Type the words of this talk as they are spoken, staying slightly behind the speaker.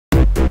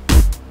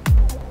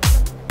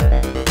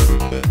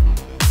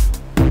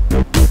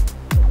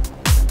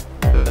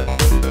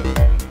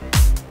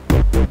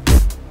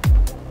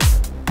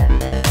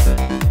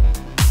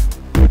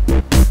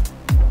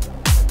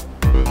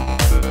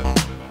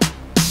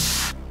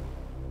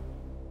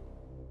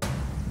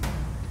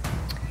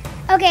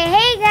Okay,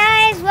 hey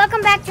guys,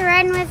 welcome back to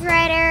Riding with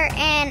Ryder,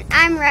 and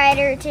I'm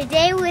Ryder.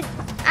 Today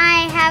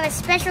I have a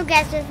special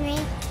guest with me.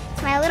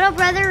 It's my little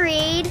brother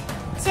Reed.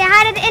 Say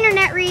hi to the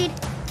internet, Reed.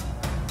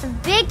 A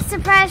big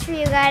surprise for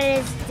you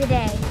guys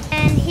today.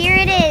 And here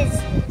it is.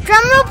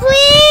 Drum roll,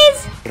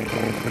 please.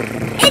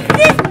 It's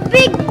this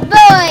big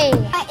boy.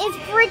 It's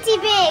pretty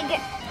big.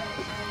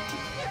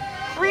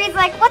 Reed's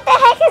like, what the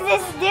heck is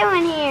this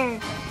doing here?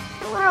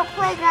 A little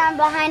playground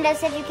behind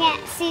us if you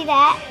can't see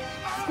that.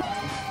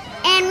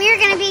 And we're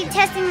going to be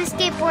testing the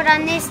skateboard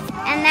on this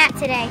and that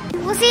today.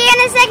 We'll see you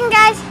in a second,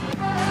 guys.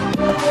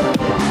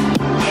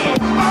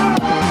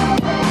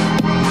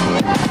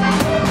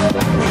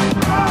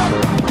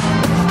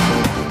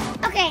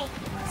 Okay,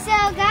 so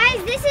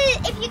guys, this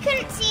is, if you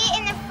couldn't see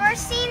in the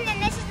first scene, then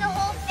this is the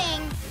whole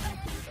thing.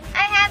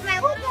 I have my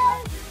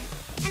little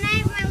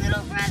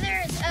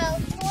brother's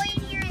toy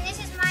in here, and this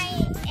is my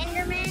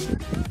Enderman.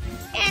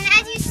 And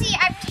as you see,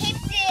 I've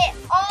taped it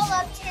all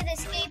up to the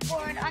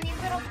skateboard on these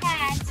little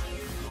pads.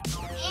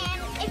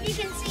 And if you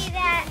can see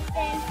that,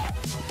 then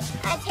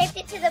I taped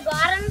it to the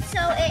bottom so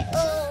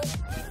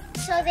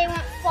they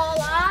won't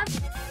fall off.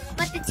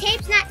 But the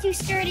tape's not too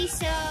sturdy,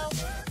 so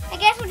I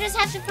guess we'll just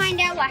have to find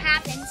out what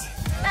happens.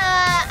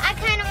 I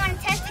kind of want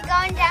to test it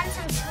going down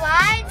some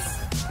slides,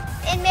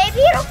 and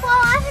maybe it'll fall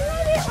off and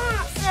maybe it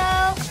won't.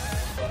 So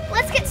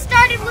let's get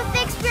started with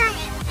the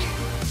experiment.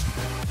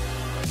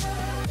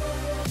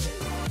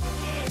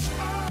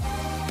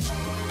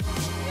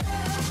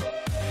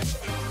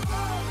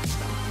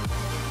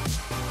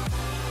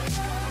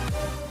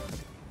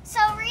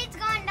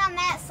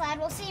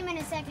 We'll see him in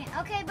a second.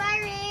 Okay, bye,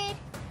 Reed.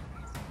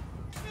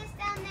 This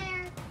down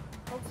there.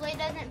 Hopefully it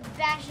doesn't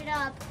bash it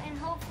up, and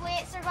hopefully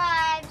it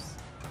survives.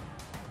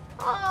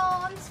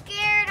 Oh, I'm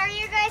scared. Are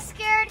you guys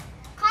scared?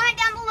 Comment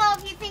down below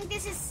if you think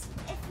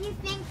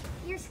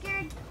you're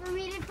scared for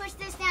me to push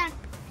this down.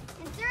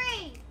 In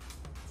 3,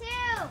 2,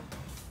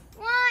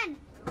 1.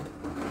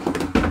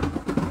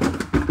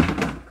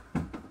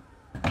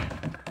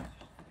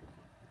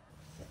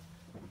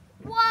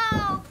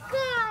 Whoa,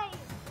 guys!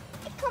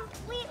 It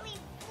completely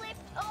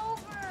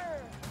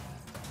over.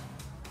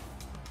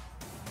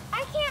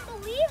 I can't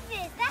believe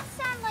this. That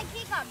sounded like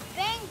he got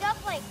banged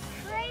up like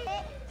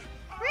crazy.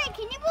 Rick,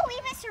 can you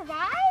believe it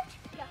survived?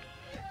 Yeah.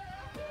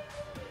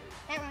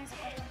 That one's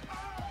okay.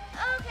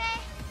 Okay.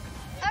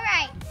 All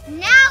right.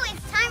 Now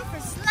it's time for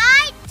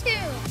slide 2.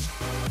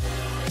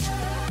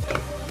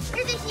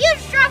 There's a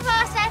huge drop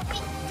off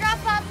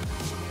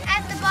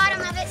at the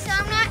bottom of it, so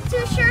I'm not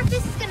too sure if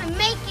this is gonna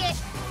make it.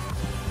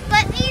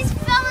 But these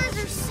fellas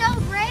are so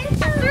brave.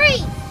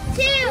 3,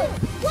 2,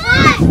 1,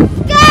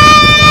 go!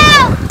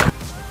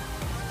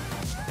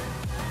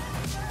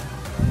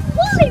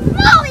 Holy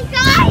moly,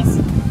 guys!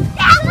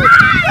 That was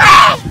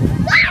great!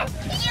 Guys,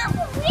 can you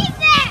believe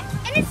that?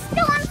 And it's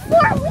still on 4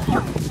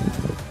 wheels.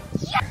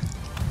 Yeah.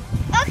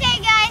 Okay,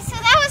 guys, so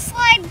that was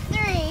slide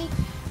 3.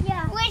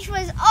 Yeah. Which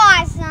was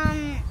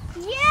awesome.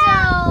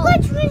 Yeah.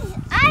 So,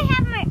 I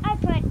have my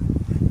iPod,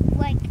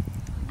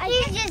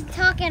 he's just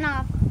talking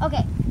off.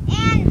 Okay.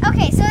 And,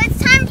 okay, so it's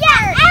time for...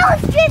 Yeah, I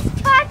was just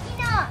talking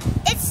off.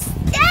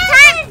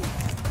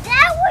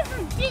 That was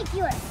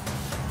ridiculous.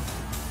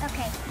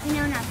 Okay, we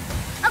know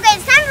nothing. Okay,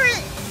 it's time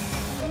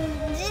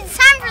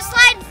for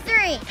slide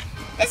 3.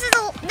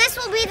 This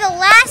will be the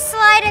last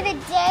slide of the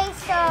day,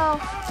 so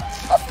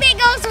hopefully it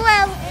goes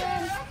well.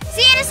 And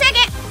see you in a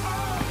second.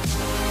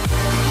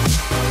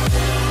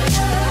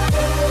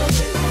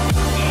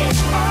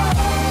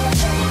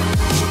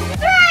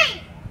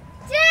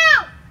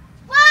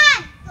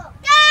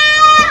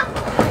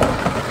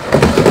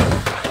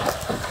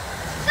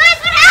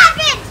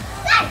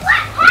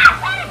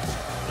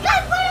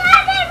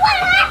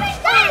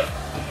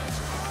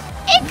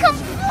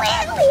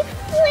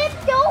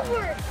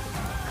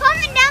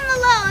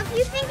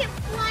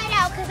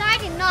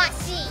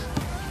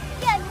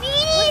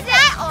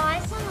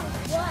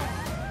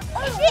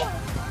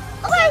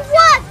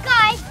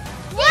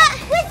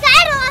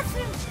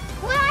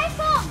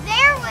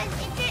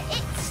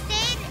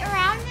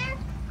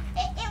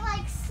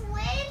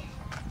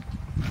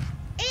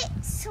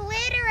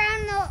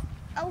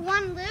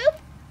 One loop,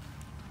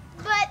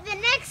 but the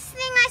next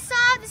thing I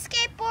saw of the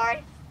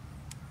skateboard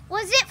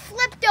was it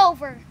flipped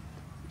over.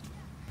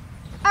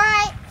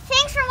 Alright,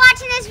 thanks for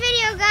watching this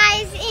video,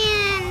 guys,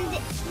 and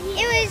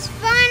it was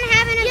fun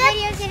having a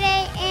video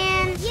today,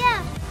 and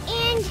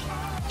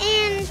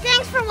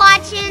thanks for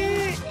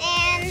watching,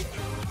 and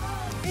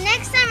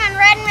next time on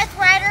Riding with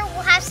Ryder,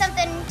 we'll have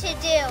something to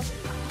do.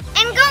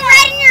 And go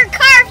ride in your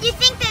car if you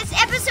think this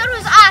episode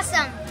was